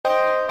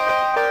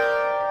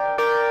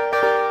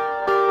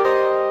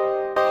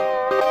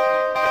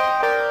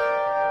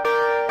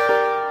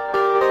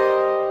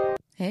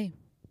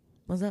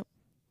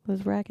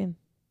was racking.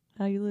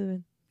 How you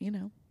living? You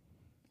know,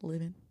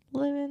 living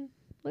Living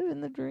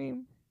the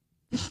dream.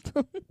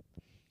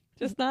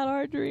 Just not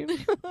our dream.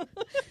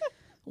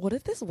 What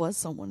if this was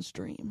someone's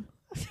dream?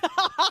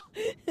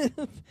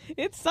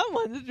 It's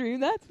someone's dream,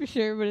 that's for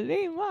sure, but it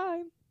ain't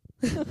mine.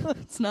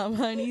 It's not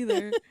mine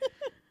either.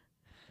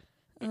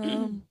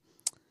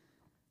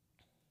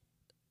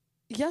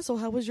 Yeah, so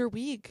how was your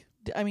week?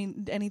 I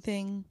mean,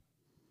 anything...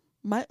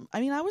 I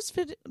was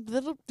fit...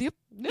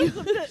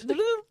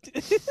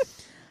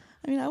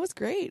 I mean, I was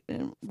great.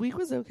 And week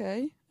was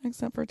okay,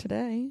 except for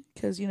today.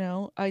 Because, you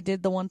know, I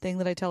did the one thing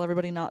that I tell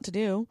everybody not to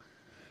do.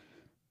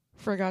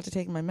 Forgot to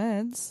take my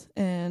meds.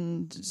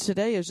 And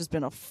today has just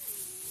been a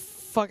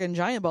fucking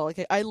giant ball.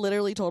 Like, I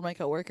literally told my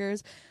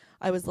coworkers,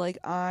 I was like,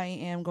 I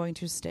am going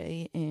to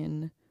stay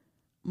in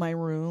my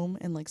room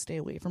and, like, stay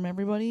away from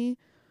everybody.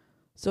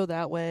 So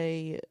that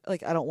way,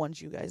 like, I don't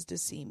want you guys to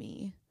see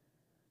me,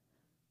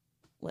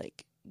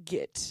 like,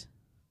 get...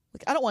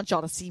 Like, I don't want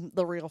y'all to see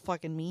the real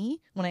fucking me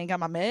when I ain't got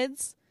my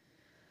meds.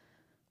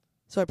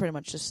 So I pretty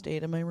much just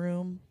stayed in my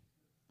room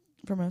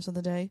for most of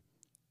the day.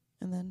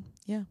 And then,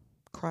 yeah,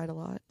 cried a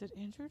lot. Did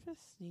Andrew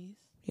just sneeze?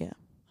 Yeah.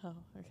 Oh,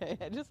 okay.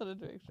 I just wanted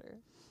to make sure.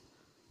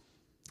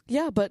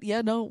 Yeah, but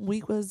yeah, no,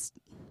 week was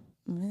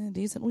a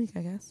decent week,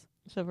 I guess.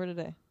 So for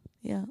today?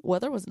 Yeah.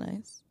 Weather was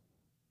nice.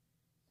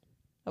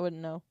 I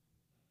wouldn't know.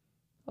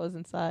 I was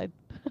inside.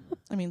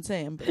 I mean,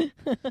 same,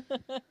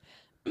 but...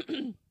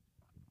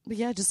 But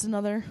yeah, just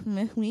another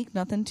week.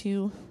 Nothing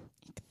too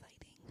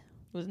exciting.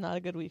 It was not a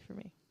good week for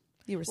me.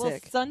 You were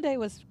sick. Sunday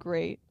was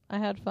great. I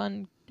had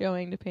fun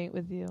going to paint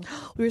with you.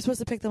 We were supposed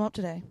to pick them up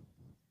today.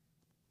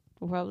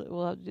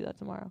 We'll have to do that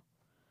tomorrow.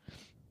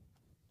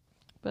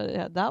 But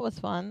yeah, that was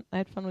fun. I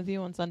had fun with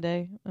you on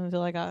Sunday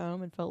until I got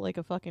home and felt like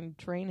a fucking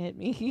train hit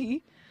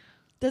me.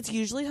 That's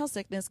usually how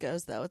sickness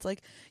goes, though. It's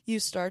like you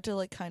start to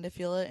like kind of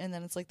feel it, and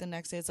then it's like the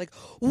next day, it's like,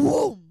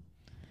 whoa.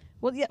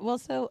 Well, yeah. Well,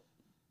 so.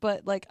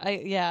 But, like,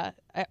 I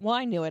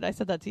knew it. I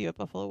said that to you at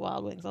Buffalo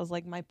Wild Wings. I was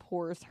like, my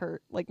pores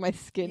hurt. Like, my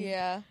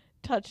skin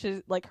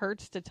touches, like,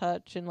 hurts to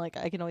touch. And, like,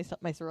 I can always,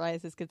 my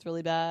psoriasis gets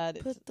really bad.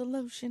 Put the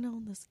lotion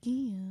on the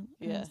skin.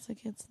 Yeah.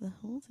 It gets the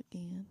holes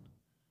again.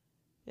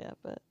 Yeah,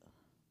 but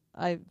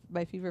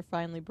my fever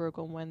finally broke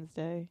on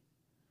Wednesday.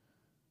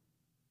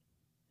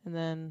 And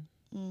then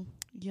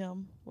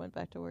went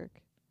back to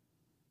work.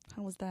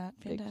 How was that?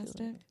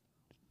 Fantastic.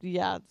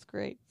 Yeah, it's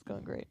great. It's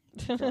going great.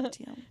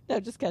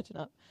 No, just catching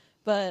up.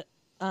 But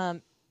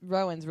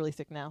Rowan's really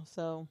sick now,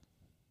 so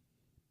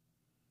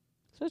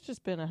it's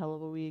just been a hell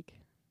of a week.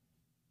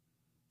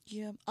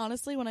 Yeah.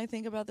 Honestly, when I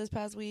think about this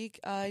past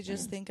week, I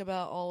just think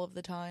about all of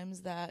the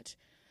times that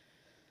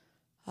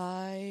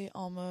I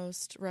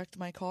almost wrecked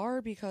my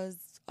car because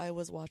I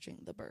was watching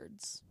the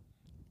birds.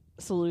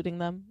 Saluting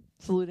them.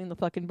 Saluting the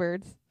fucking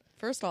birds.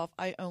 First off,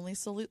 I only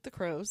salute the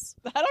crows.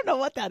 I don't know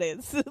what that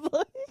is.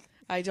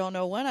 I don't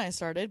know when I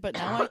started, but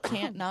now I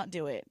can't not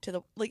do it.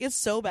 It's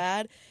so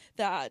bad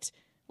that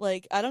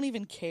like I don't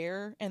even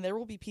care, and there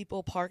will be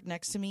people parked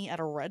next to me at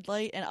a red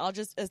light, and I'll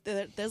just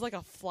there's like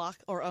a flock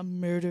or a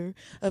murder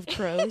of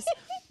crows.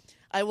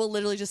 I will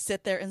literally just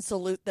sit there and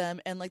salute them,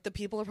 and like the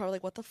people are probably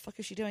like, "What the fuck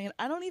is she doing?" And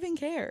I don't even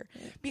care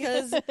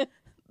because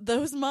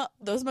those my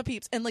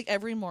peeps. And like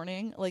every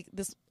morning, like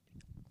this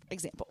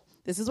example,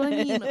 this is what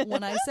I mean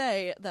when I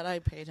say that I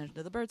pay attention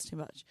to the birds too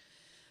much.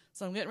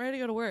 So I'm getting ready to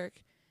go to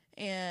work.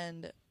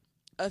 And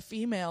a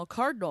female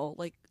cardinal,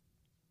 like,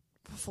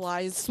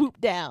 swooped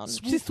down.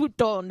 She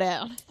swooped on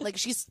down. Like,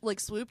 she's,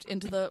 like, swooped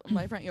into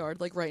my front yard,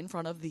 like, right in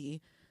front of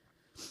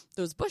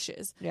those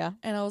bushes. Yeah.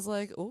 And I was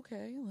like,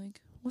 okay,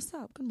 like, what's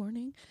up? Good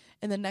morning.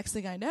 And the next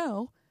thing I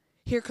know,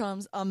 here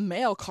comes a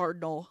male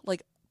cardinal,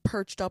 like,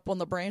 perched up on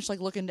the branch, like,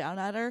 looking down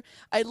at her.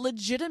 I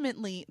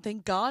legitimately,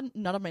 thank God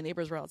none of my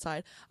neighbors were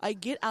outside. I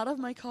get out of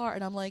my car,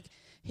 and I'm like,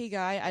 hey,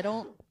 guy, I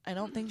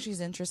don't think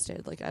she's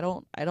interested. Like, I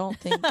don't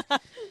think...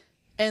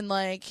 And,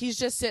 like, he's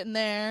just sitting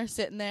there,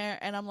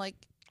 and I'm like,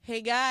 hey,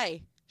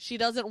 guy, she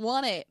doesn't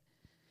want it.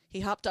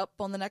 He hopped up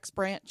on the next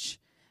branch,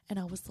 and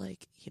I was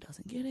like, he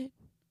doesn't get it.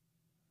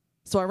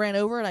 So I ran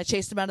over, and I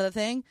chased him out of the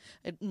thing.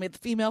 It made the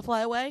female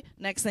fly away.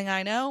 Next thing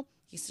I know,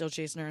 he's still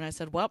chasing her, and I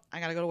said, well,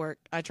 I gotta go to work.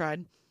 I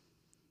tried.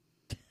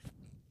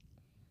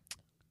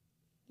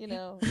 You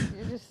know,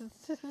 you're just...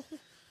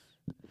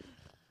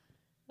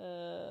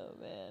 Oh,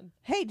 man.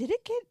 Hey, did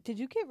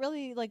you get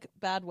really, like,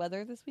 bad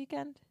weather this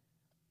weekend?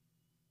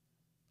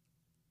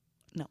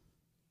 No.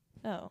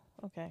 Oh,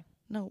 okay.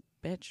 No,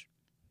 bitch.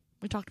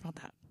 We talked about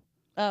that.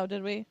 Oh,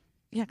 did we?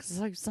 Yeah, because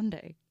it's like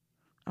Sunday.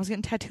 I was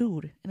getting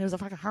tattooed, and it was a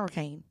fucking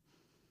hurricane.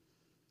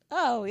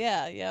 Oh,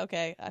 yeah,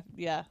 okay.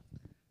 Yeah.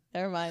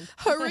 Never mind.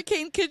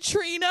 Hurricane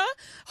Katrina,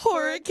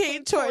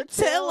 Hurricane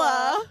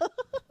Tortilla.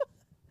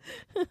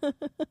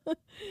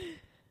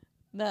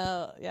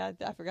 No, yeah,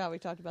 I forgot we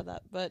talked about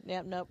that. But,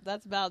 yeah, nope,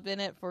 that's about been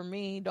it for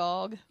me,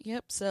 dog.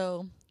 Yep,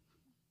 so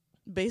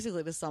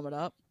basically to sum it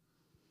up,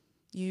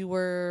 you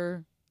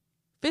were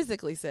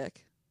physically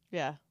sick.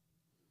 Yeah.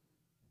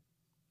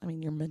 I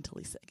mean, you're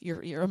mentally sick.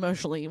 You're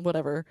emotionally,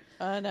 whatever.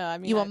 No, I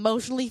mean... You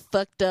emotionally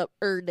fucked up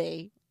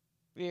day.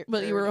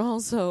 But you were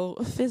also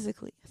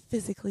physically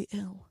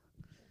ill.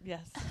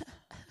 Yes.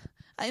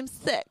 I am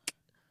sick.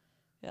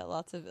 Yeah,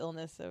 lots of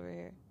illness over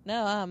here.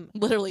 No,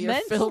 literally you're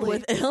filled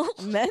with ill.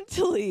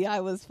 Mentally, I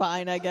was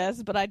fine, I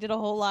guess, but I did a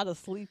whole lot of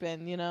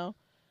sleeping, you know.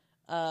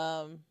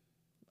 I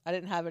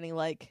didn't have any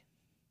like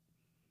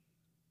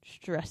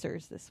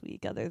stressors this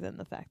week other than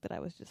the fact that I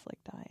was just like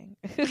dying.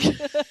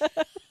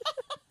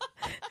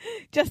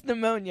 Just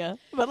pneumonia.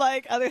 But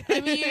like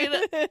I mean,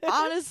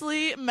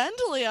 honestly,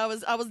 mentally I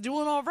was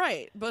doing all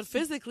right, but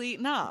physically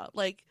nah.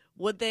 Like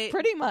would they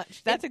pretty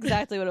much. That's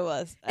exactly what it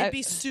was. It'd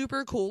be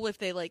super cool if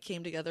they like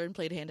came together and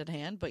played hand in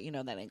hand, but you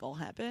know that ain't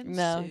gonna happen.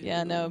 No,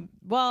 yeah, no.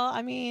 Well,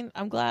 I mean,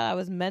 I'm glad I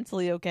was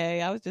mentally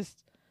okay. I was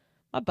just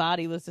my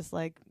body was just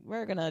like,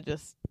 we're gonna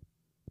just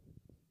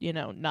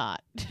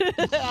not.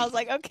 I was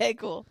like, okay,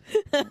 cool.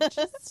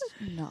 Just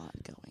not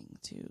going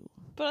to.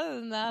 But other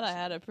than that, I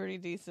had a pretty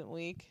decent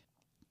week.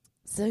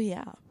 So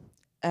yeah,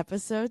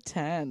 episode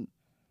 10.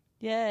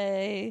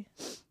 Yay.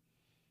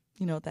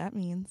 You know what that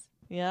means.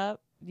 Yep.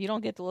 You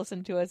don't get to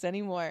listen to us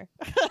anymore.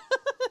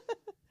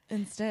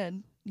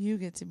 Instead, you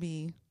get to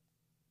be,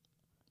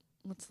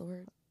 what's the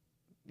word?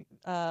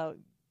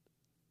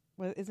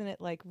 Isn't it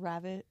like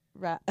ravished?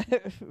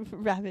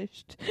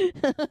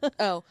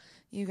 Oh,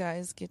 you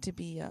guys get to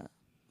be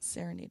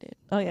serenaded.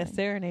 Oh yeah,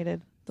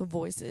 serenaded. The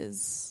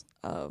voices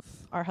of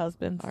our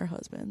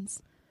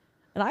husbands.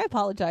 And I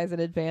apologize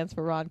in advance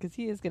for Ron because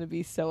he is going to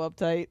be so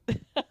uptight.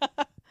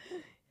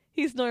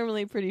 He's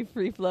normally pretty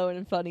free-flowing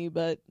and funny,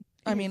 but...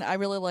 I mean, I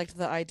really liked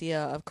the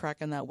idea of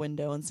cracking that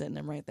window and sitting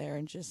him right there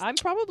and just... I'm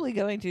probably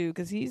going to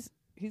because his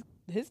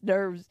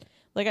nerves,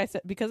 like I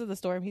said, because of the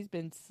storm, he's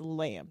been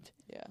slammed.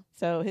 Yeah.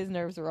 So his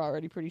nerves are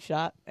already pretty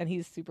shot, and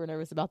he's super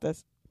nervous about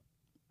this.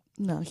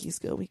 No, he's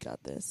good. We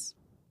got this.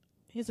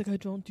 He's like, I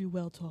don't do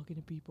well talking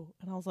to people.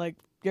 And I was like,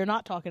 you're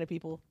not talking to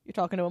people. You're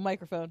talking to a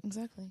microphone.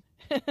 Exactly.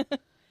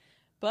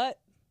 But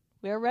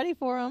we're ready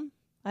for him.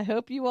 I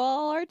hope you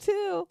all are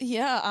too.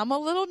 Yeah, I'm a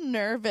little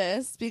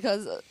nervous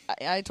because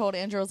I told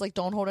Andrew, I was like,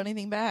 don't hold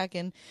anything back.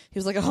 And he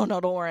was like, oh, no,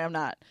 don't worry, I'm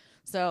not.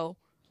 So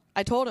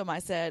I told him, I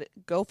said,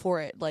 go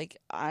for it. Like,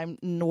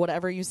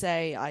 whatever you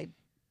say,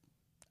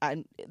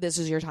 this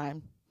is your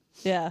time.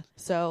 Yeah.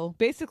 So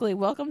basically,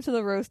 welcome to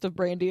the roast of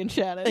Brandi and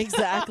Shannon.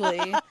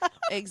 Exactly.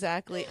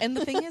 Exactly. And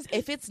the thing is,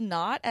 if it's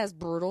not as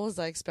brutal as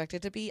I expect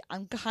it to be,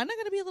 I'm kind of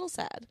going to be a little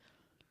sad.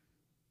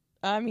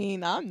 I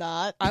mean, I'm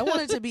not. I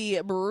want it to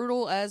be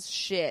brutal as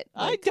shit.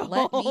 Like, I don't.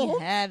 Let me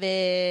have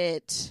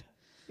it.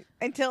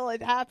 Until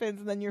it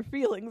happens, and then your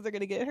feelings are going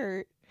to get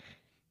hurt.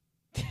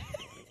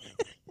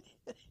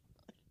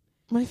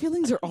 My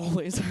feelings are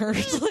always hurt.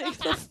 Like,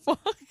 the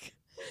fuck?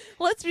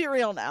 Let's be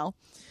real now.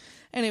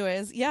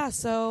 Anyways, yeah,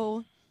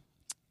 so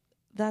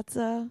that's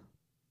the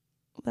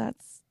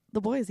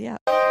boys, yeah.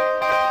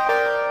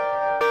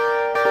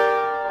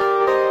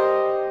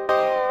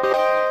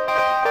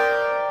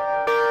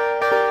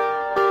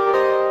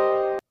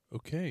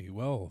 Okay,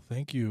 well,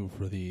 thank you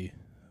for the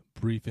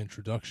brief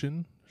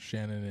introduction,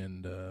 Shannon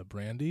and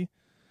Brandi.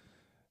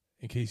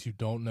 In case you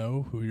don't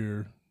know who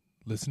you're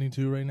listening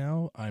to right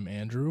now, I'm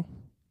Andrew.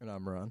 And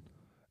I'm Ron.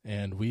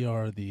 And we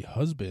are the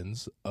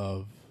husbands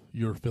of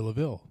Your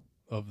Phillyville,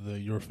 of the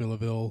Your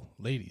Phillyville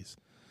ladies.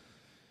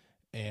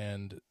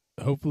 And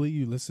hopefully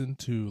you listened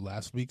to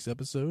last week's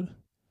episode.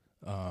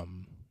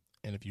 And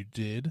if you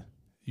did,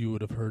 you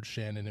would have heard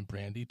Shannon and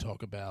Brandi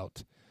talk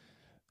about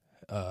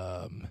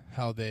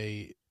how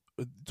they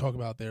talk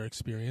about their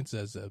experience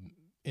as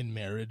in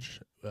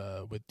marriage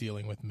with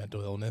dealing with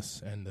mental illness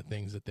and the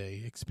things that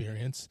they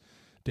experience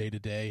day to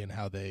day and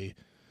how they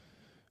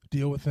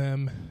deal with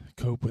them,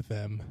 cope with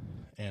them,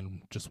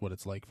 and just what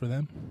it's like for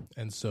them.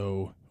 And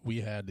so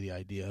we had the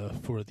idea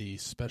for the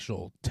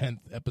special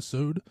 10th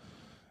episode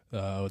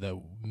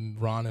that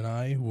Ron and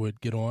I would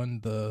get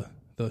on the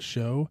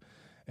show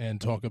and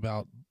talk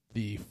about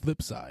the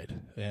flip side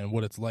and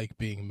what it's like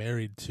being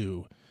married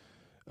to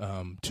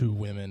two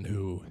women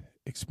who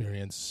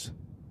experience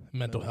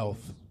mental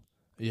health,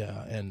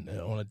 and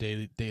on a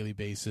daily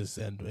basis,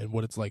 and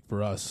what it's like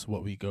for us,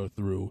 what we go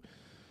through,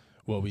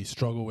 what we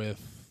struggle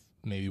with,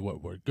 maybe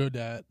what we're good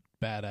at,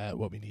 bad at,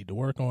 what we need to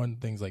work on,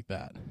 things like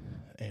that.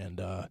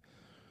 And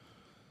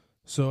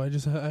so I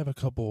have a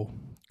couple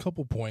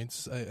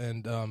points,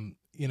 and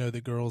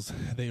the girls,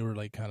 they were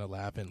like kind of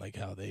laughing, like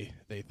how they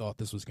thought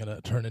this was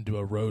gonna turn into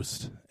a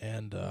roast,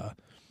 and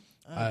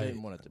I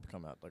didn't want it to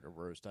come out like a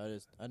roast. I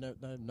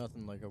have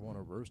nothing like I want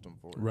to roast them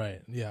for.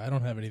 Right. Yeah, I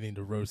don't have anything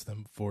to roast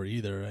them for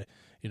either.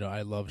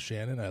 I love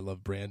Shannon, I love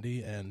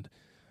Brandi, and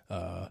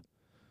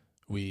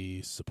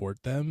we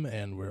support them,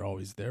 and we're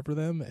always there for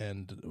them,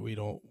 and we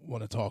don't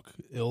want to talk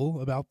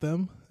ill about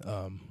them.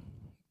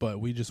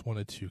 But we just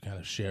wanted to kind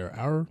of share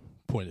our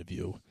point of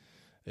view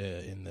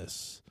in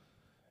this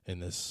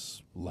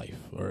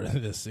life, or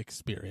this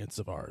experience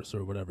of ours,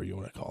 or whatever you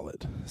want to call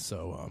it.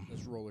 So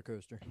this roller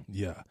coaster.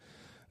 Yeah.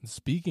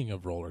 Speaking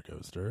of roller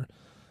coaster,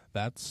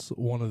 that's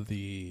one of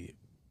the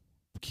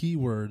key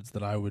words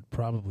that I would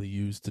probably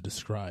use to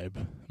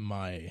describe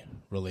my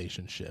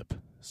relationship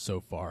so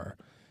far,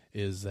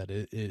 is that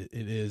it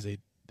is a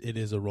it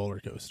is a roller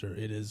coaster.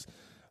 It is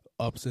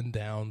ups and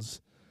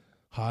downs,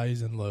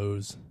 highs and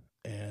lows,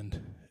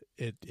 and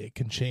it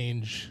can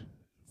change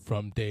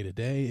from day to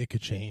day. It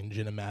could change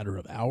in a matter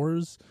of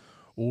hours,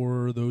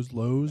 or those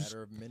lows,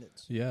 matter of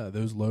minutes. Yeah,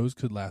 those lows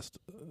could last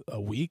a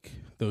week.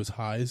 Those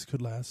highs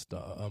could last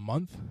a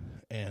month,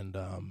 and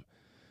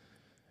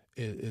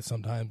it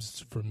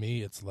sometimes for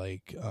me it's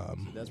like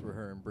See, that's where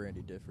her and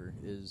Brandi differ.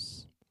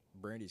 Is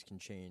Brandy's can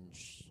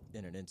change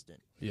in an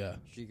instant. Yeah,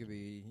 she could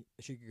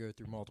go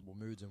through multiple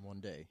moods in one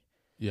day.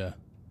 Yeah,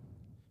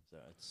 so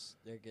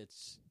it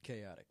gets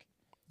chaotic.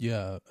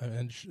 Yeah,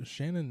 and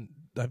Shannon,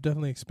 I've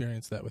definitely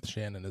experienced that with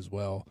Shannon as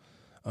well.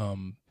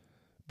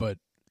 But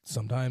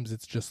sometimes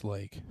it's just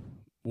like,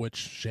 which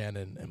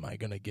Shannon am I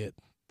going to get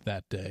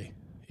that day?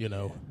 You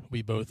know,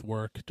 we both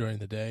work during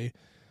the day,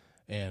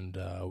 and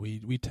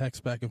we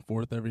text back and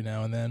forth every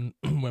now and then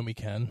when we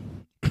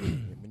can.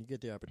 When you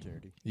get the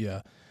opportunity. Yeah,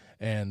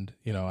 and,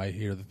 you know, I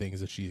hear the things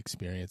that she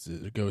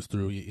experiences, goes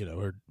through, you know,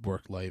 her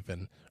work life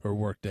and her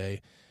work day,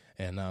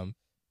 and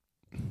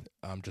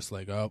I'm just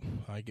like, oh,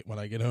 when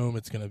I get home,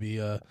 it's gonna be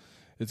a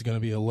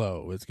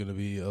low. It's gonna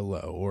be a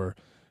low. Or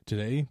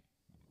today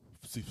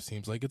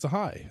seems like it's a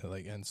high.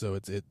 Like, and so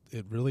it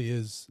really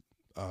is.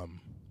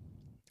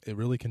 It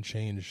really can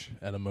change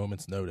at a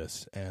moment's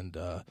notice. And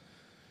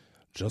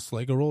just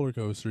like a roller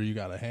coaster, you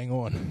gotta hang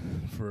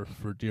on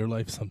for dear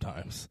life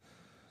sometimes.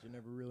 You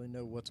never really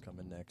know what's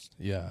coming next.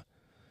 Yeah.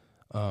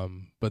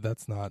 But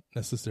that's not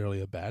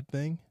necessarily a bad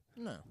thing.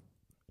 No.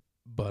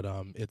 But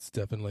it's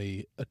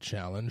definitely a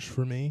challenge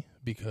for me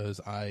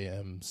because I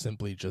am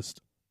simply just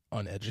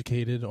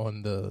uneducated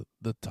on the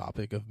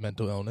topic of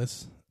mental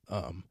illness.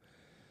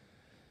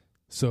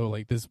 So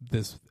like this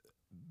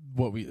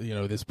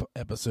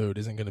episode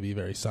isn't going to be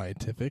very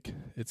scientific.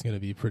 It's going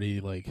to be pretty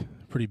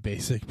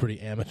basic,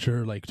 pretty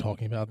amateur, like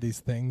talking about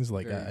these things.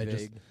 Like I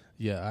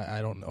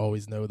don't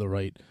always know the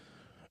right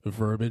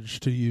verbiage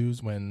to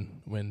use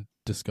when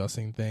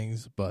discussing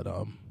things, but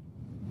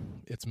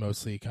it's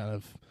mostly kind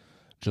of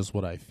just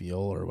what I feel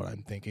or what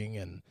I'm thinking,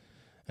 and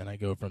I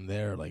go from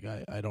there. Like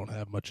I don't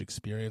have much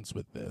experience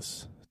with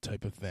this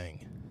type of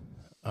thing.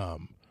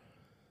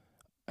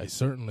 I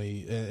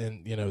certainly,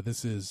 and you know,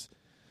 this is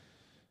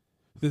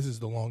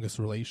the longest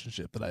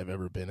relationship that I've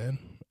ever been in,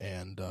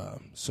 and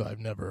so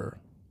I've never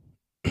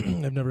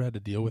had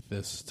to deal with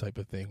this type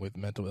of thing with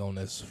mental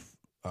illness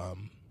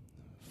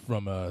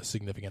from a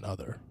significant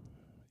other,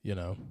 you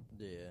know.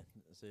 Yeah.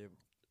 See,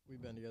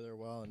 we've been together a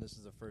while, and this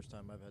is the first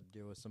time I've had to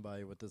deal with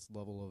somebody with this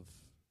level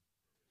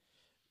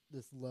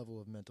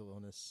of mental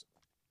illness.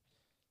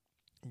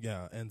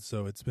 Yeah, and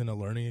so it's been a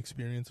learning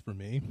experience for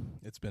me.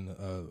 It's been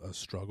a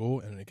struggle,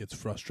 and it gets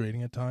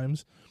frustrating at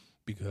times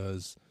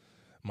because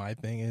my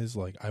thing is,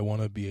 like, I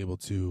want to be able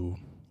to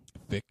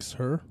fix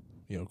her,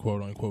 you know,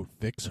 quote unquote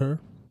fix her,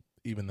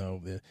 even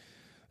though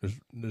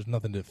there's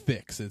nothing to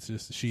fix. It's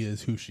just she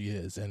is who she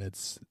is, and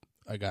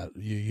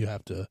you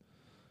have to.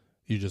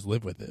 You just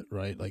live with it,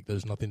 right? Like,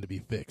 there's nothing to be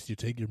fixed. You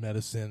take your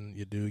medicine,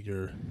 you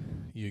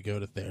go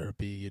to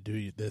therapy, you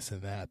do this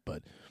and that,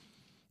 but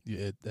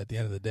at the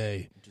end of the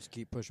day, just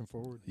keep pushing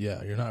forward.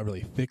 Yeah, you're not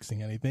really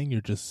fixing anything.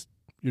 You're just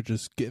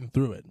getting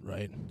through it,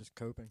 right? Just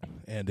coping.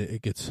 And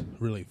it gets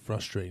really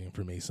frustrating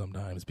for me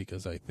sometimes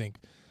because I think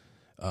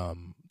that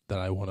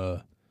I want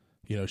to,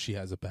 you know, she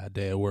has a bad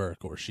day at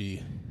work or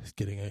she is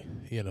getting a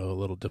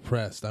little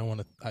depressed.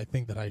 I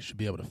think that I should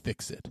be able to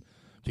fix it.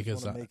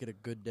 Because you want to make it a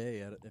good day.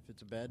 If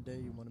it's a bad day,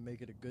 you want to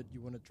make it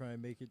you want to try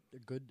and make it a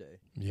good day.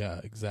 Yeah,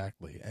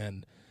 exactly.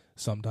 And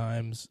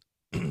sometimes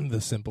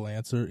the simple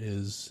answer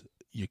is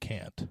you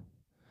can't.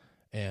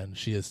 And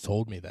she has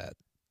told me that.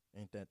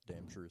 Ain't that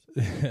damn truth?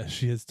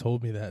 She has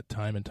told me that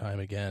time and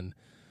time again.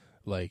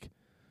 Like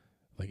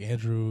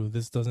Andrew,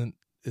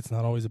 it's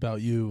not always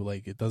about you.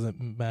 Like, it doesn't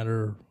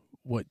matter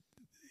what,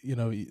 you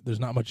know,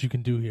 there's not much you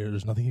can do here.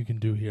 There's nothing you can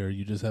do here.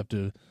 You just have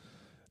to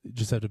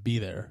be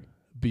there.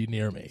 Be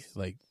near me.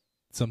 Like,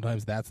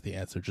 sometimes that's the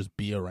answer. Just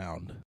be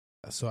around.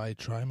 So I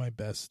try my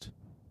best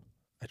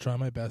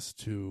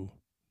to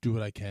do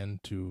what I can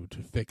to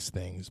fix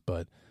things,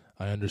 but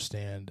I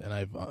understand, and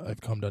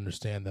I've come to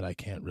understand that I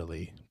can't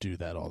really do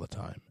that all the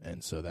time,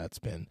 and so that's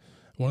been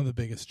one of the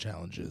biggest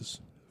challenges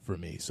for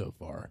me so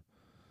far.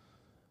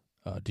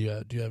 Do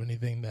you have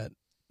anything that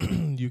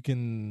you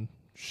can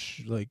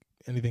like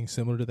anything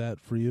similar to that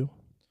for you?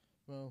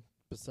 Well,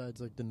 besides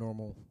like the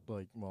normal,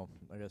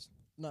 I guess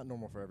not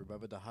normal for everybody,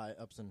 but the high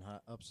ups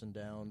and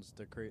downs,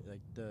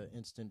 the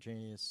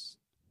instantaneous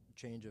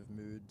change of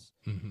moods.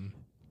 Mm-hmm.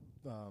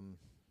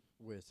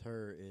 With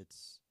her,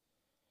 it's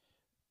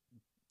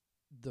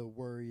the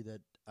worry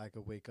that I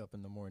could wake up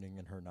in the morning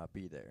and her not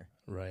be there.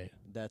 Right.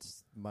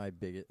 That's my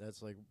biggest.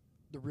 That's like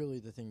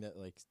the thing that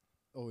like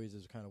always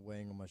is kind of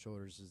weighing on my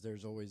shoulders. Is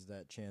there's always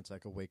that chance I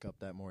could wake up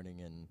that morning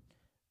and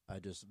I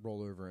just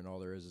roll over and all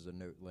there is a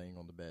note laying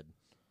on the bed.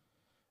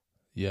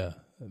 Yeah,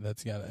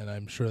 and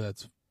I'm sure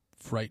that's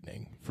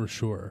frightening for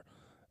sure.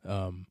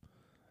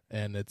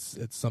 And it's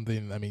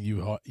something. I mean,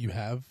 you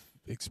have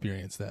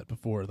experienced that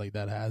before. Like,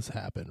 that has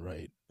happened,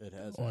 right? It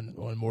has on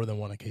more than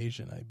one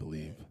occasion, I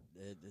believe.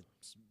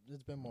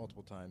 It's been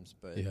multiple times,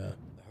 but Yeah.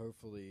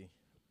 Hopefully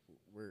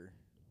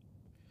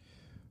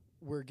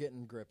we're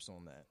getting grips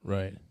on that.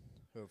 Right.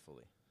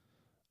 Hopefully.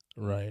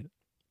 Right.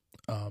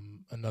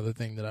 Another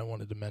thing that I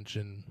wanted to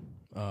mention,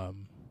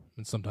 and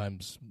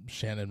sometimes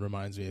Shannon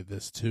reminds me of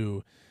this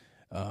too,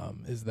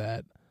 is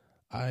that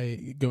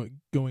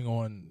going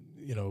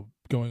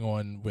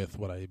on with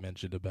what I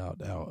mentioned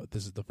about how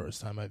this is the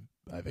first time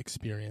I've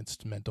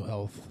experienced mental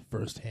health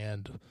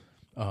firsthand.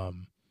 I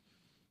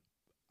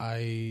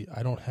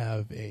don't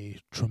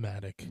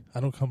I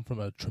don't come from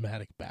a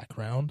traumatic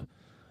background.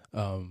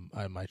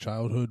 My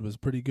childhood was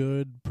pretty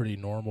good, pretty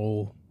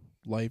normal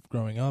life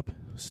growing up,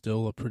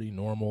 still a pretty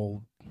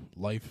normal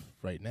life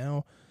right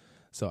now.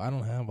 So I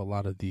don't have a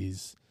lot of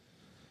these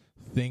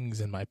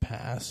things in my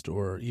past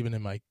or even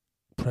in my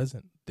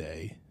present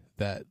day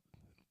that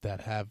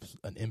have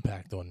an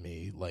impact on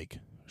me like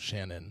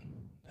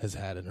Shannon has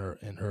had in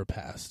her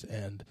past.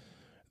 And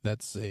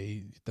that's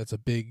a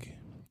big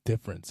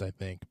difference, I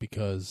think,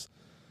 because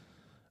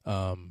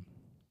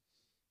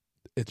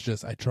it's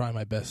just I try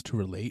my best to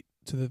relate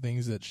to the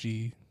things that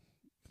she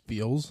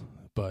feels,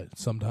 but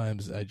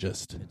sometimes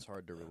it's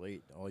hard to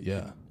relate.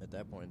 At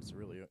that point, it's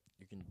really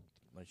you can,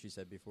 like she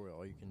said before,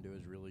 all you can do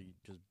is really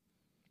just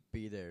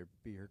be there,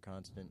 be her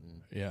constant,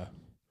 and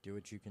do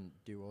what you can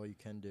do, all you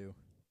can do.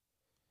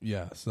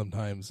 Yeah,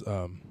 sometimes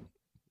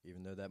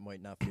even though that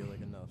might not feel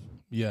like enough.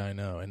 Yeah, I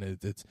know, and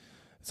it's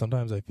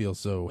sometimes I feel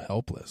so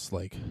helpless,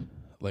 like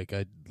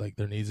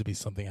there needs to be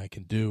something I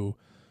can do,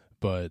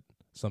 but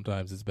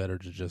sometimes it's better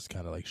to just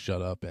kind of like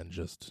shut up and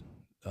just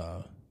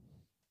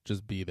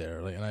be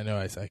there. Like, and I know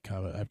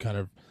I'm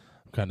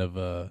kind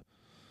of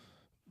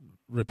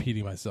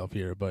repeating myself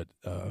here, but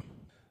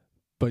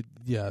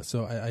yeah.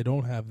 So I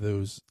don't have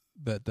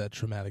that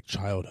traumatic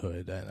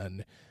childhood,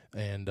 and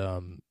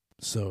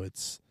so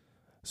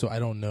I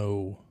don't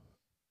know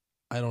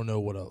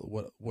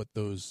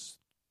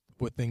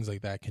what things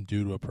like that can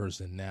do to a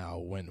person now.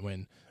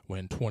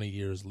 When 20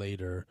 years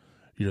later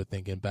you're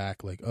thinking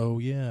back like, oh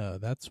yeah,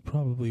 that's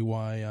probably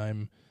why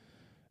I'm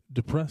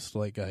depressed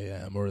like I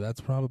am, or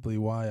that's probably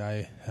why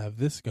I have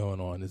this going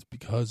on, is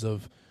because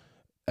of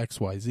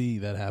XYZ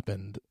that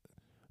happened,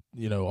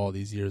 all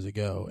these years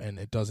ago, and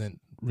it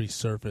doesn't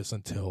resurface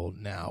until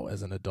now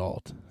as an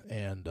adult.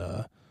 And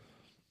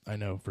I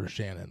know for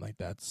Shannon, like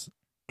that's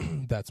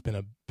been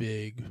a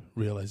big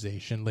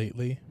realization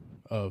lately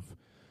of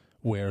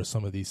where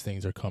some of these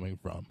things are coming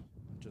from.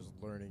 Just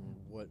learning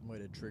what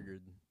might have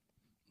triggered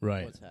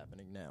what's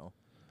happening now.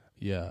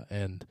 Yeah,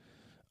 and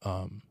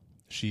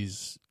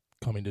she's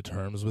coming to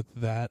terms with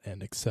that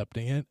and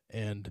accepting it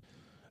and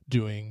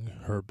doing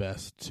her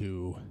best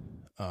to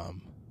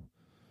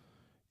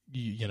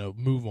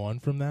move on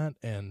from that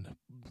and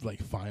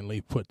like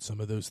finally put some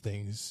of those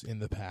things in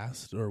the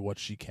past, or what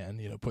she can,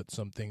 put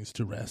some things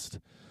to rest.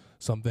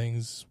 Some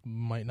things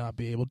might not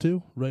be able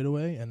to right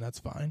away, and that's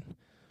fine.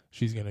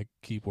 She's going to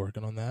keep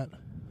working on that.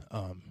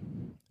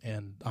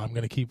 And I'm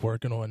going to keep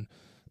working on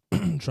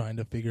trying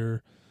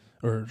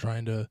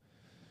to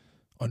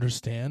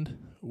understand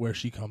where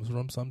she comes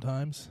from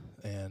sometimes.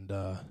 And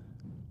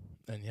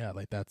yeah,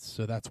 like that's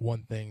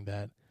one thing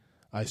that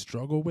I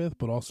struggle with,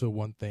 but also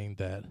one thing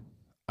that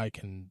I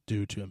can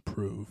do to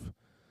improve.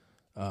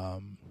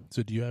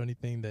 So do you have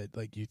anything that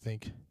like you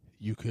think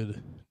you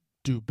could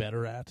do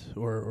better at,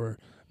 or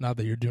not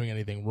that you're doing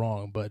anything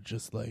wrong, but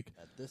just like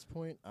at this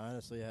point,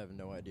 honestly, I have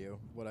no idea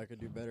what I could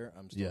do better.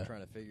 I'm still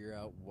trying to figure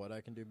out what I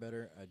can do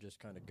better. I just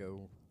kind of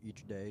go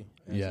each day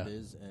as it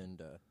is,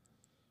 and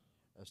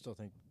I still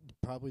think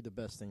probably the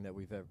best thing that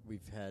we've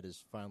had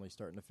is finally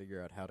starting to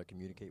figure out how to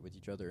communicate with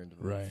each other and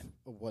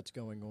of what's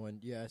going on.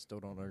 Yeah, I still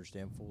don't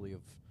understand fully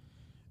of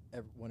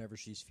whenever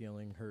she's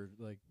feeling her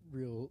like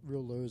real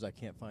lows. I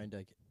can't find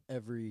like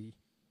every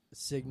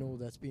signal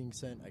that's being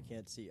sent. I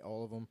can't see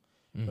all of them.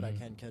 But I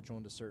can catch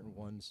on to certain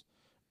ones.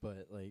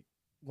 But like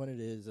when it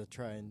is, I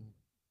try and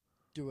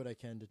do what I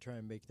can to try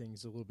and make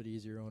things a little bit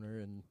easier on her,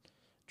 and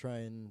try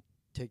and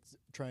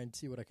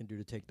see what I can do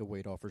to take the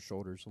weight off her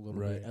shoulders a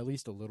little bit, at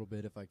least a little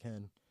bit if I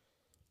can.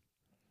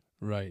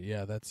 Right.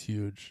 Yeah, that's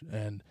huge.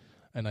 And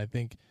I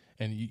think,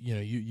 and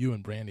you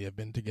and Brandi have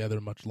been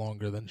together much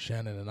longer than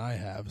Shannon and I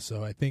have.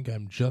 So I think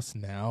I'm just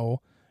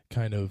now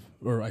kind of,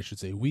 or I should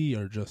say, we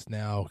are just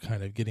now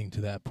kind of getting to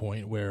that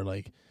point where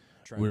like,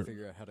 trying to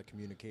figure out how to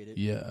communicate it.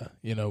 Yeah,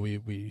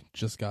 we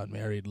just got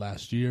married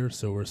last year,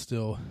 so we're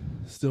still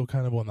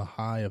kind of on the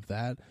high of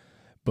that,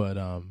 but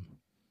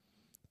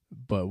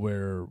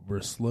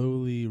we're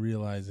slowly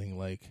realizing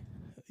like,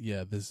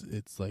 yeah,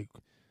 it's like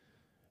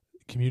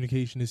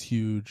communication is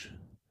huge,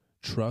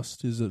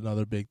 trust is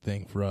another big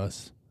thing for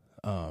us,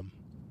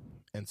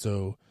 and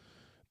so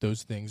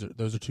those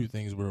are two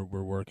things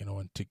we're working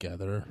on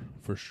together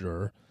for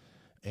sure,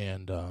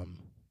 and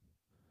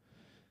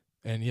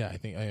yeah, I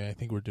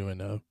think we're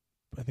doing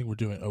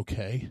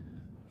okay,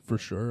 for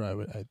sure.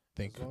 I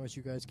think as long as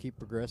you guys keep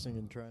progressing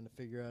and trying to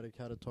figure out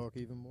how to talk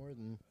even more,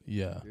 then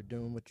you're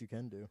doing what you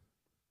can do.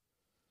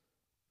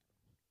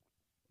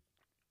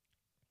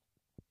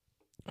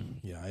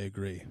 Yeah, I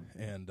agree.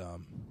 And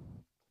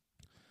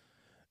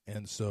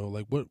And so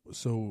like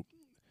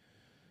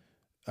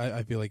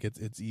I feel like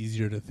it's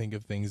easier to think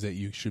of things that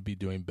you should be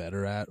doing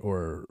better at,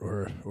 or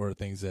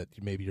things that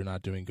maybe you're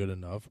not doing good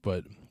enough.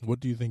 But what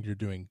do you think you're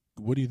doing?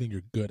 What do you think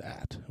you're good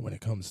at when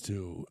it comes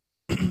to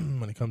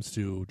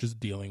just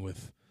dealing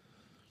with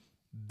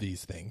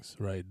these things,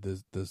 right?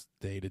 This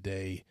day to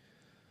day,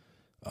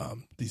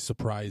 these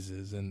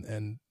surprises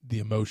and the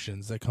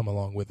emotions that come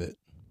along with it.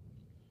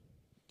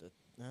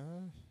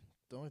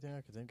 The only thing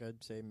I could think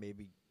I'd say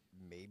maybe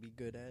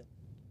good at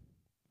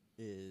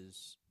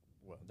is,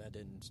 well, that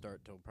didn't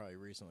start till probably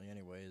recently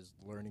anyway, is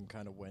learning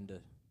kind of when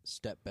to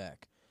step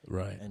back.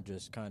 Right. And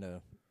just kind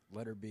of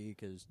let her be,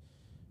 because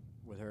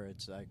with her,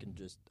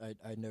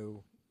 I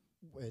know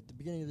at the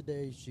beginning of the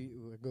day, she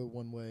would go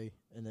one way,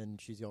 and then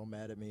she's all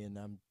mad at me, and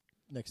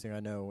next thing I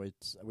know,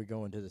 we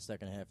go into the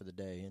second half of the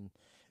day, and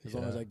as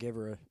long as I give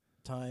her a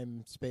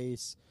time,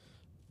 space,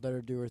 let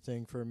her do her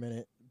thing for a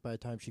minute, by the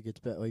time she gets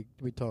back, like,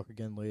 we talk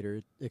again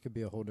later, it could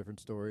be a whole different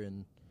story,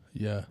 and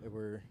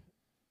we're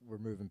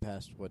moving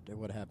past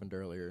what happened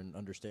earlier, and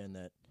understand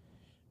that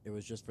it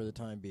was just for the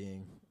time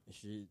being.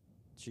 She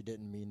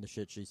didn't mean the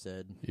shit she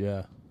said.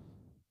 Yeah,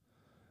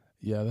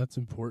 that's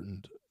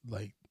important.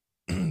 Like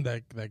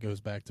that goes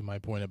back to my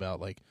point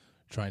about like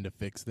trying to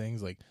fix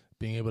things, like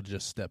being able to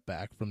just step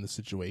back from the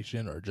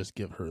situation, or just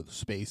give her the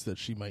space that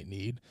she might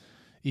need.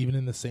 Even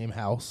in the same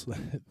house,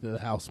 the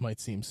house might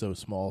seem so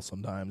small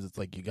sometimes. It's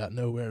like you got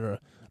nowhere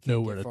to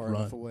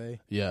run.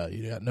 Yeah,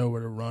 you got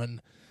nowhere to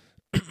run.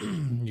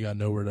 You got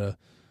nowhere to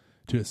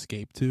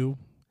escape to.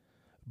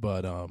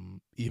 But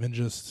even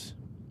just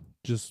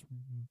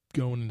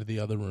going into the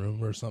other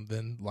room or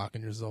something,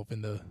 locking yourself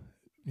into,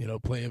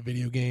 play a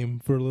video game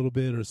for a little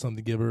bit or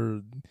something. Give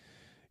her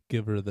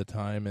the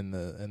time and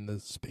the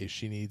space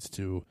she needs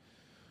to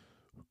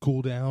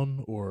cool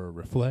down or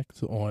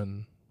reflect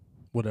on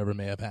whatever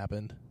may have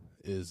happened.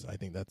 I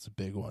think that's a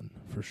big one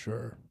for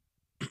sure.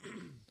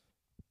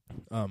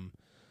 I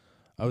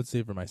would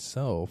say for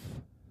myself,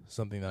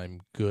 something that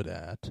I'm good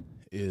at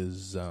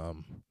is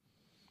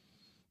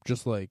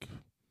just like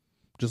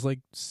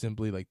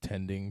simply like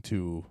tending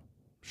to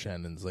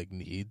Shannon's like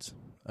needs.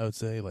 I would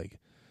say like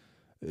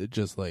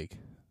just like,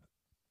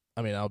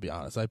 I mean, I'll be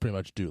honest, I pretty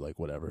much do like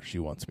whatever she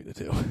wants me to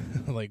do.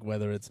 Like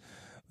whether it's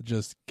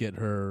just get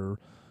her,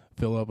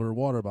 fill up her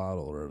water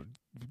bottle, or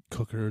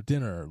cook her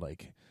dinner,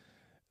 like,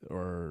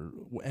 or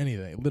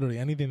anything, literally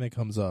anything that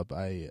comes up,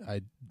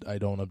 I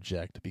don't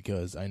object,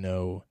 because I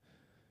know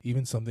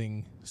even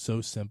something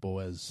so simple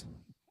as,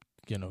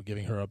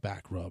 giving her a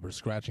back rub or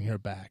scratching her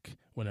back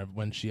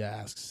when she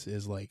asks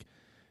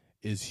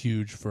is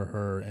huge for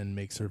her and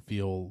makes her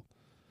feel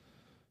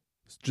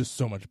just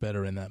so much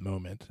better in that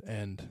moment.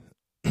 And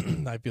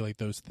I feel like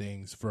those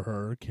things for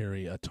her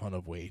carry a ton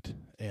of weight.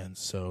 And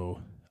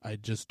so I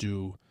just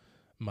do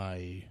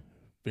my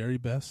very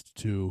best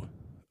to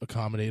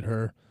accommodate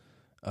her,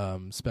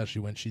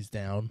 especially when she's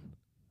down.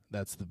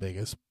 That's the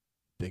biggest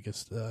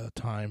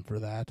time for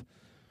that,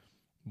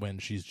 when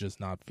she's just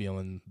not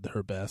feeling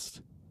her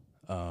best.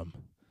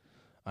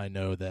 I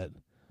know that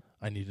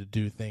I need to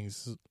do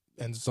things,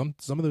 and some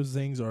of those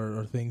things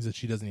are things that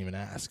she doesn't even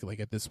ask. Like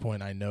at this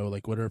point, I know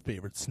like what her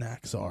favorite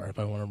snacks are. If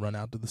I want to run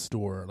out to the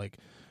store, like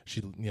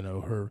she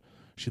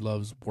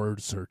loves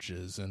word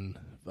searches and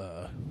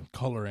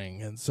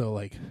coloring, and so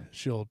like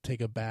she'll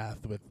take a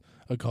bath with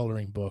a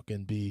coloring book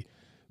and be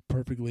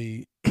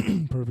perfectly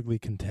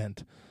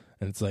content.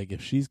 And it's like,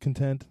 if she's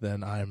content,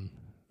 then I'm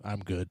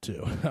good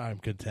too. I'm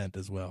content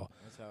as well.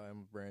 That's how I am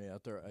with Brandi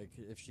out there.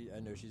 If I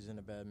know she's in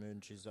a bad mood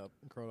and she's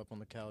curled up on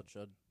the couch,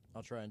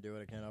 I'll try and do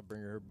what I can. I'll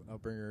bring her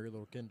a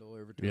little Kindle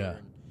over to her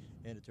and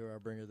hand it to her. I'll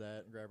bring her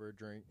that, grab her a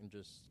drink, and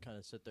just kind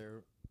of sit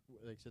there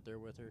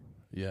with her.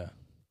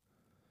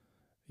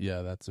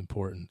 Yeah, that's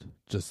important.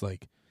 Just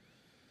like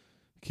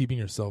keeping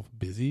yourself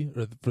busy,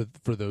 or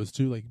for those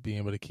two, like being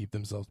able to keep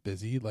themselves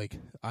busy. Like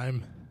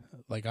I'm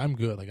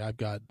good. Like I've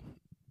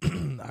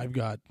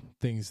got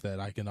things that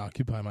I can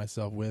occupy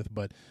myself with,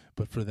 but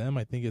for them,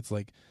 I think it's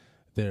like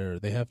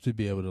they have to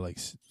be able to like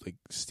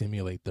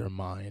stimulate their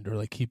mind, or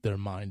like keep their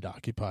mind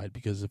occupied,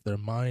 because if their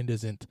mind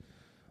isn't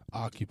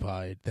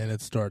occupied, then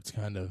it starts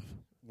kind of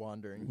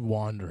wandering.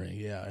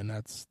 Yeah, and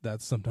that's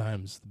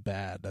sometimes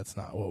bad. That's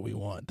not what we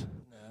want.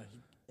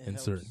 It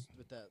helps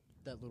with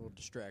that little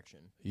distraction.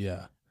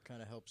 Yeah,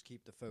 kind of helps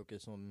keep the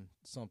focus on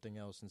something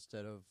else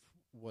instead of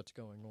what's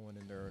going on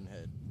in their own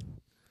head.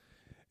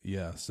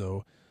 Yeah,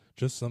 so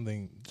just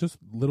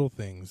little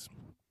things.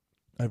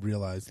 I've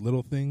realized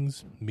little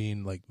things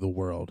mean like the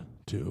world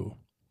to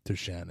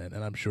Shannon,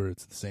 and I'm sure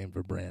it's the same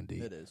for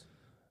Brandi. It is.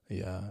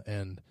 Yeah,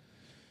 and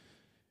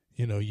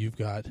you've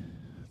got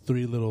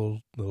 3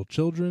 little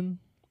children.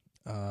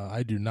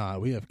 I do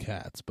not. We have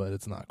cats, but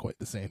it's not quite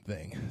the same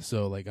thing.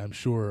 So like I'm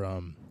sure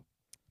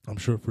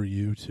for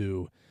you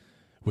too,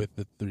 with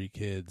the 3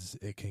 kids,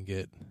 it can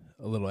get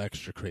a little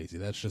extra crazy.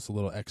 That's just a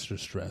little extra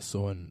stress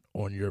on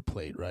your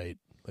plate, right?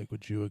 Like,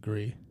 would you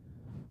agree?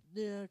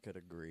 Yeah, I could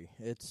agree.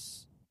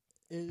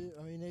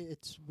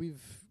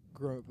 We've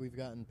we've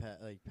gotten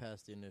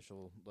past the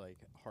initial the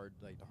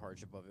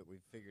hardship of it.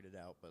 We've figured it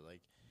out, but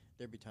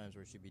there'd be times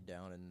where she'd be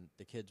down and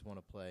the kids want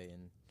to play,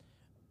 and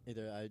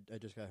either I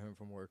just got home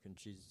from work and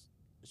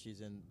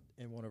she's in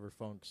one of her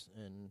funks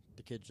and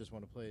the kids just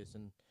want to play,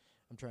 and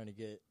I'm trying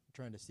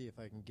to see if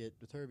I can get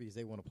with her because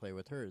they want to play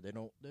with her. They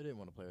didn't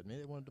want to play with me.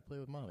 They wanted to play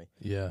with mommy.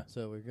 Yeah.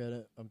 So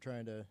I'm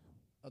trying to.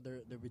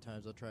 There'll be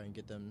times I'll try and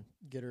get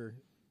her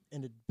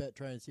in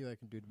try and see what I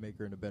can do to make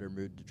her in a better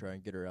mood to try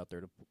and get her out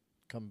there to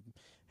come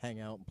hang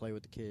out and play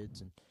with the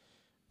kids.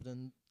 But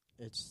then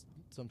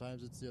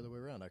sometimes it's the other way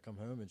around. I come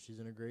home and she's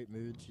in a great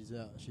mood. She's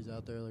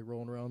out there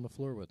rolling around on the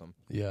floor with them.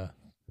 Yeah.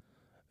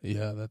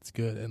 Yeah, that's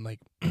good. And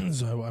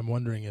so I'm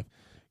wondering if,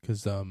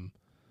 because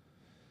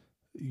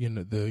your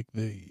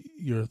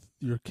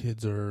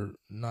kids are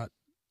not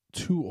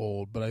too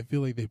old, but I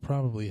feel like they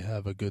probably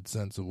have a good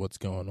sense of what's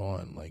going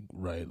on.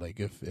 Right?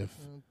 If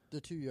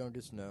the two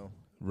youngest know.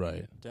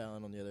 Right.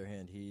 Dallin, on the other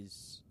hand,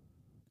 he's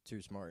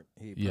too smart.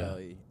 He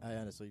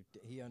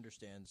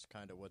understands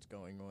kind of what's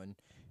going on.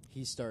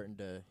 He's starting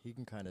to. I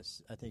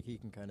think he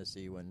can kind of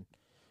see when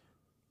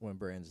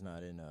Brand's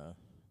not in the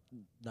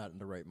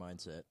right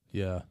mindset.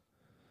 Yeah.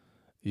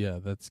 Yeah,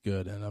 that's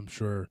good. And I'm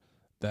sure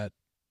that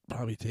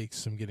probably takes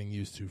some getting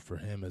used to for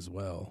him as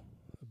well.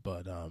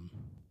 But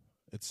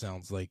it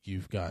sounds like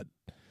you've got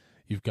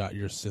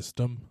your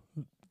system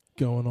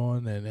going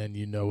on and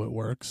you know it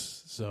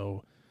works.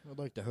 So I'd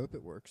like to hope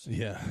it works.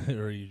 Yeah,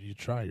 or you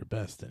try your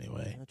best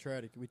anyway.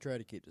 We try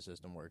to keep the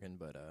system working,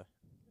 but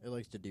it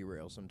likes to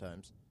derail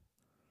sometimes.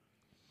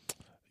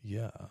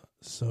 Yeah.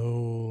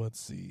 So let's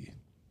see.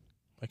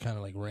 I kind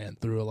of ran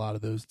through a lot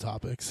of those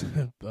topics,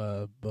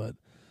 but a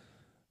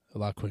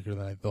lot quicker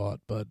than I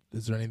thought. But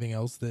is there anything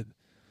else that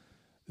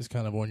is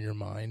kind of on your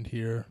mind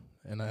here?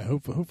 And I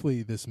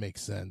hopefully this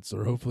makes sense,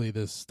 or hopefully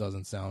this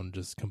doesn't sound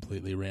just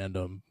completely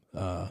random.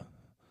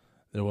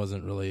 There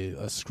wasn't really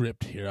a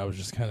script here. I was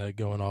just kind of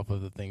going off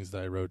of the things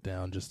that I wrote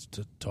down just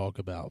to talk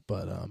about.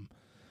 But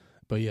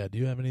yeah, do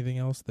you have anything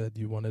else that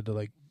you wanted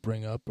to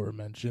bring up or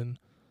mention?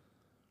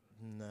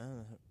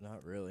 No,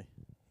 not really.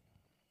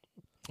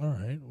 All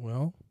right.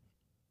 Well,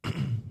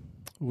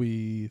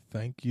 we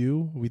thank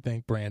you. We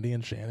thank Brandi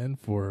and Shannon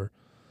for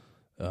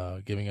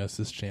giving us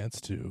this chance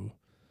to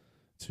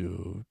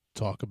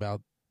talk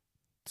about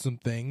some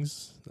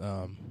things.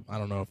 I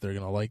don't know if they're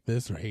gonna like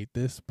this or hate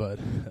this, but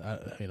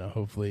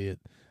hopefully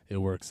it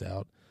works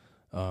out.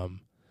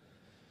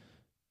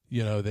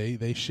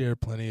 They share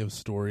plenty of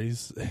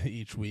stories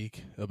each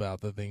week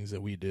about the things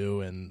that we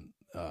do, and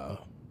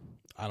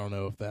I don't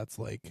know if that's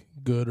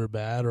good or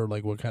bad, or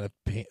what kind of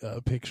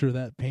picture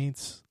that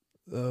paints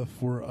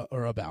for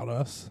or about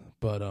us.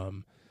 But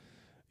right?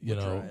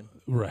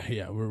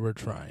 Yeah, we're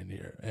trying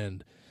here,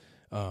 and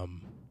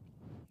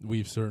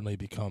we've certainly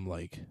become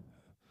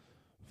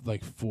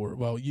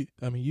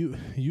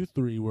you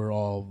three were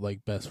all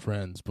best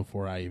friends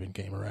before I even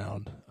came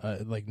around.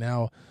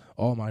 Now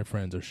all my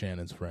friends are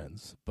Shannon's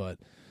friends, but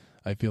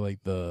I feel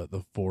like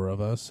the four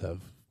of us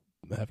have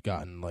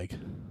gotten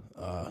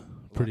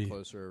pretty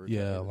closer.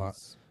 Yeah, a lot.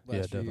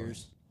 Yeah, definitely.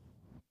 Years.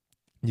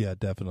 Yeah,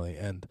 definitely.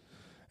 And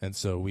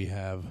so we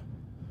have,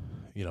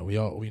 we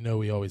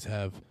always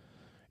have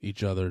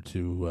each other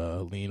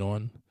to lean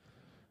on,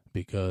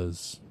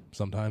 because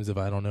sometimes if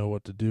I don't know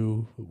what to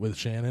do with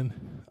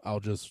Shannon,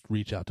 I'll just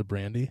reach out to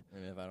Brandi.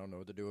 And if I don't know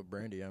what to do with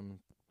Brandi,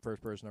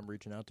 first person I'm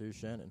reaching out to is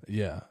Shannon.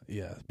 Yeah,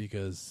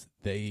 because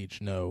they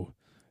each know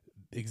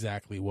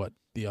exactly what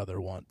the other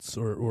wants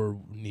or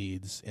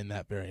needs in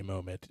that very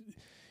moment,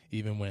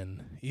 even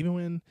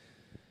when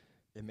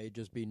it may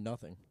just be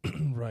nothing.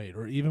 Right,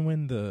 or even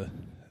when the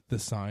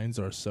signs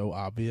are so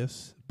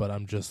obvious, but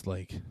I'm just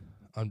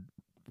I'm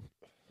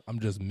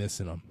just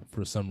missing them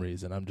for some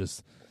reason. I'm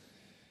just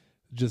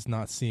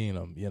not seeing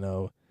them,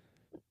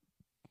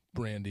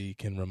 Brandi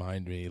can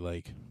remind me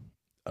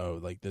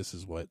this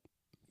is what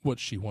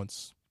she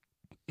wants.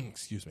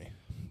 Excuse me.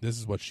 This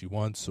is what she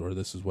wants, or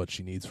this is what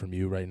she needs from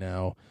you right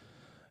now.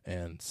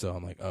 And so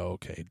I'm oh,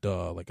 okay,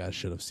 duh. I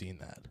should have seen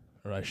that,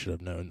 or I should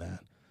have known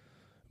that.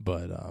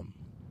 But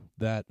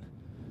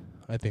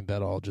I think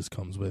that all just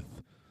comes with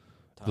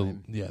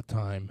time.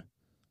 Time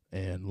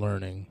and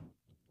learning,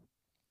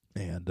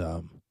 and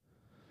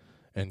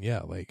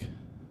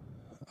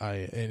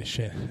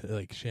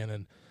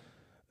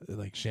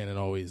Shannon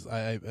always.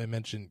 I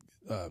mentioned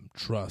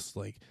trust,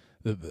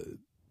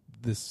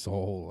 this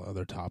whole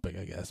other topic,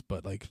 I guess,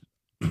 but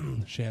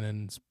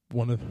Shannon's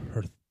one of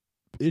her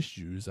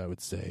issues, I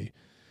would say,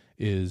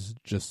 is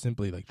just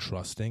simply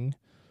trusting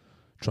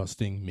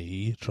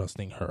me,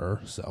 trusting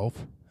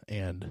herself,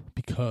 and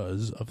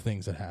because of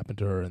things that happened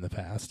to her in the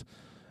past,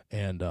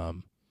 and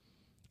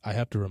I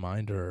have to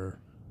remind her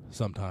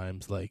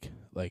sometimes,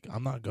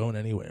 I'm not going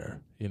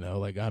anywhere,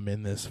 I'm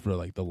in this for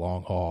the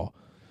long haul.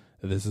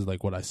 This is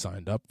what I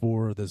signed up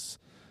for.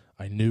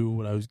 I knew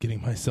what I was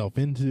getting myself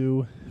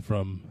into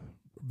from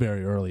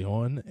very early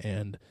on,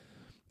 and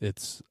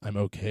I'm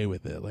okay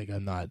with it.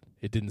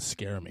 It didn't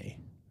scare me,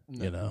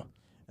 no.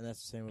 And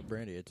that's the same with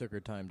Brandi. It took her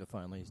time to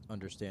finally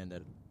understand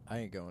that I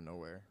ain't going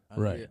nowhere.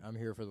 I'm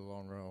here for the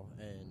long run,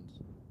 and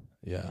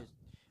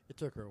it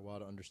took her a while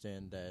to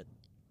understand that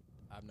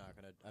I'm not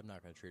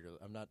gonna treat her.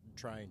 I'm not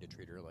trying to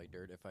treat her like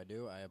dirt. If I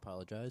do, I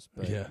apologize.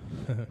 But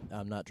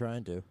I'm not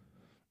trying to.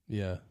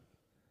 Yeah,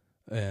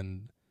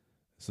 and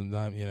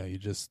sometimes you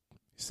just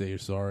say you're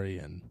sorry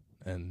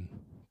and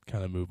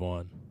kind of move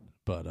on.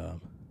 But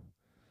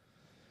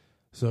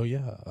so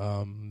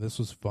this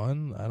was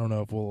fun. I don't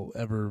know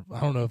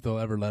if they'll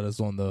ever let us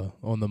on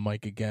the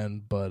mic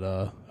again,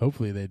 but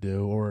hopefully they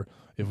do, or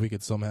if we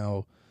could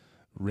somehow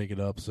rig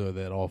it up so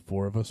that all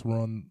four of us were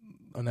on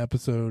an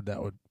episode,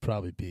 that would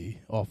probably be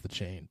off the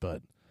chain.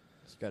 But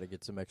just got to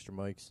get some extra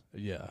mics.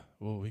 Yeah,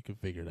 well, we could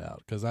figure it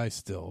out, because I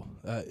still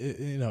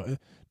to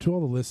all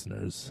the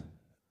listeners,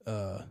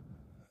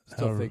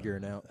 still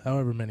figuring out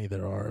however many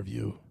there are of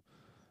you,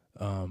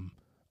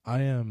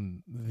 I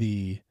am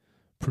the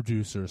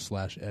producer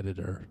 /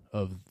 editor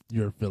of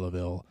Your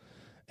Phillyville,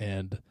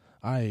 and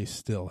I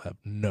still have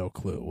no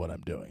clue what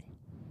I'm doing,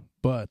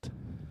 but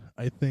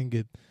I think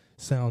it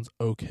sounds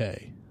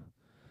okay.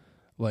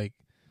 Like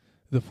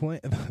the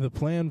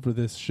plan for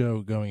this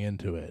show going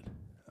into it,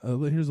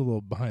 here's a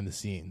little behind the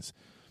scenes,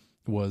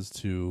 was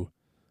to,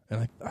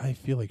 and I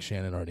feel like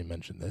Shannon already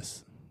mentioned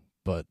this,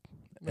 but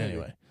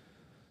anyway,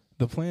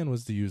 the plan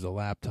was to use a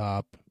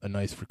laptop, a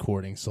nice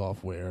recording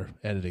software,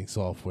 editing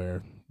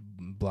software,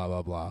 blah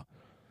blah blah.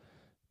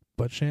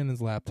 But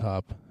Shannon's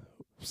laptop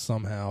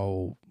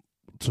somehow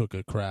took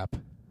a crap,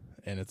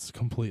 and it's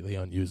completely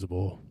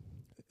unusable.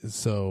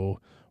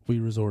 So we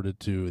resorted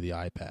to the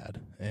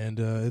iPad, and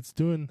it's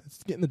getting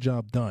the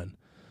job done.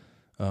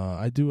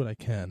 I do what I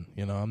can,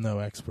 I'm no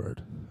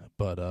expert,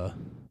 but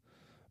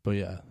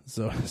yeah.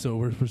 So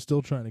we're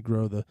still trying to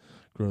grow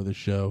the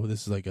show.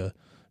 This is like a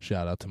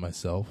shout out to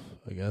myself,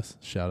 I guess.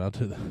 Shout out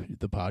to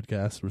the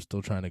podcast. We're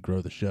still trying to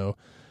grow the show.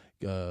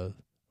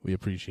 We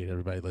appreciate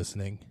everybody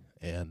listening,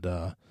 and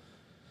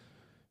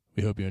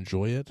we hope you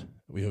enjoy it.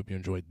 We hope you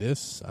enjoyed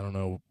this. I don't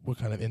know what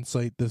kind of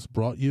insight this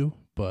brought you,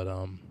 but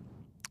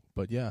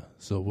yeah.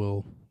 So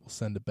we'll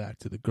send it back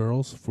to the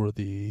girls for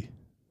the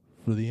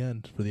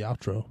end, for the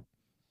outro.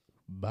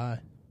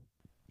 Bye.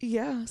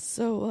 Yeah.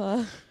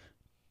 So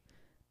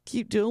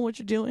keep doing what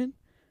you're doing.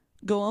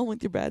 Go on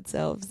with your bad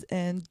selves,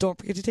 and don't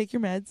forget to take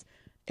your meds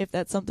if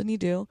that's something you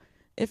do.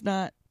 If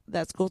not,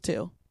 that's cool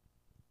too.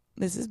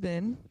 This has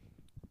been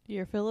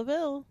Your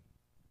Phillyville.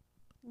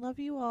 Love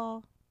you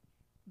all.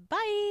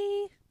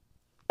 Bye.